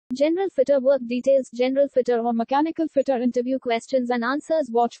General fitter work details, general fitter or mechanical fitter interview questions and answers.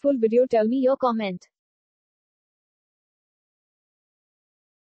 Watch full video. Tell me your comment.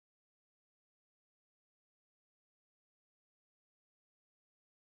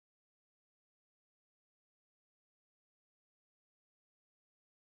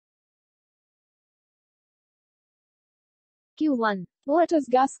 Q1. What is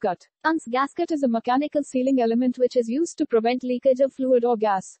gasket? Gasket is a mechanical sealing element which is used to prevent leakage of fluid or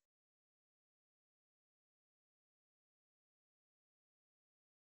gas.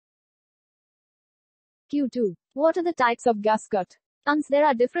 Q2. What are the types of gasket? There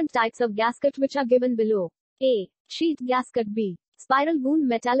are different types of gasket which are given below. A. Sheet gasket. B. Spiral wound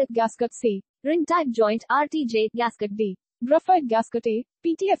metallic gasket. C. Ring type joint RTJ gasket. D. Graphite gasket. A.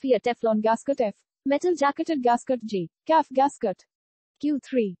 PTFE Teflon gasket. F. Metal jacketed gasket. G. Calf gasket.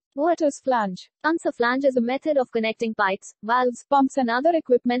 Q3. What is flange? A flange is a method of connecting pipes, valves, pumps and other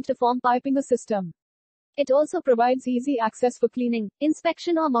equipment to form piping a system. It also provides easy access for cleaning,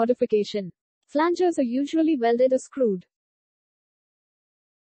 inspection or modification. Flanges are usually welded or screwed.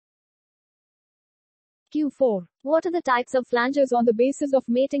 Q4. What are the types of flanges on the basis of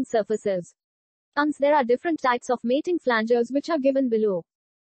mating surfaces? There are different types of mating flanges which are given below.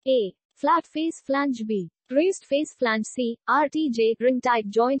 A. Flat face flange. B. Raised face flange. C. RTJ ring type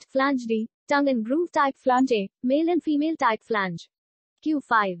joint flange. D. Tongue and groove type flange. A. Male and female type flange.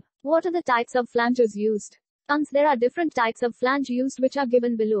 Q5. What are the types of flanges used? There are different types of flange used which are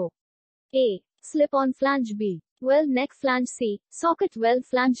given below. A. Slip-on flange. B. Weld neck flange. C. Socket weld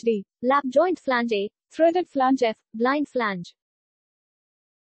flange. D. Lap joint flange. A. Threaded flange. F. Blind flange.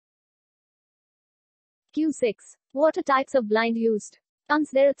 Q6. What are types of blind used?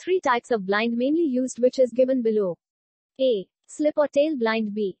 There are three types of blind mainly used which is given below. A. Slip or tail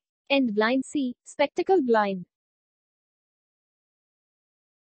blind. B. End blind. C. Spectacle blind.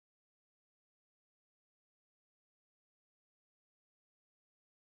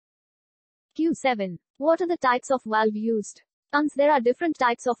 Q7. What are the types of valve used? There are different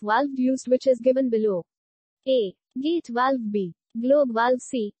types of valve used which is given below. A. Gate valve. B. Globe valve.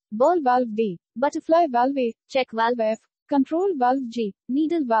 C. Ball valve. D. Butterfly valve. A. Check valve. F. Control valve. G.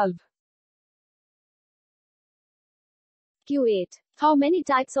 Needle valve. Q8. How many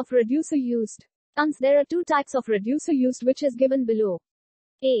types of reducer used? There are two types of reducer used which is given below.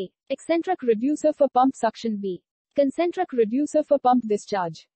 A. Eccentric reducer for pump suction. B. Concentric reducer for pump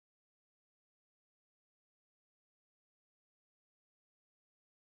discharge.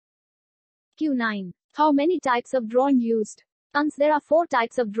 Q9. How many types of drawing used? There are four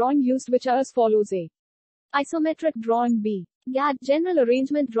types of drawing used which are as follows. A. Isometric drawing. B. GAD general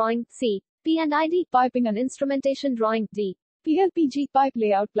arrangement drawing. C. P&ID piping and instrumentation drawing. D. PLPG pipe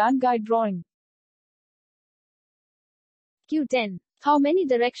layout plan guide drawing. Q10. How many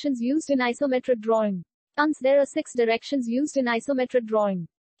directions used in isometric drawing? There are 6 directions used in isometric drawing.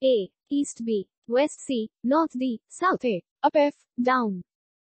 A. East. B. West. C. North. D. South. A. Up. F. Down.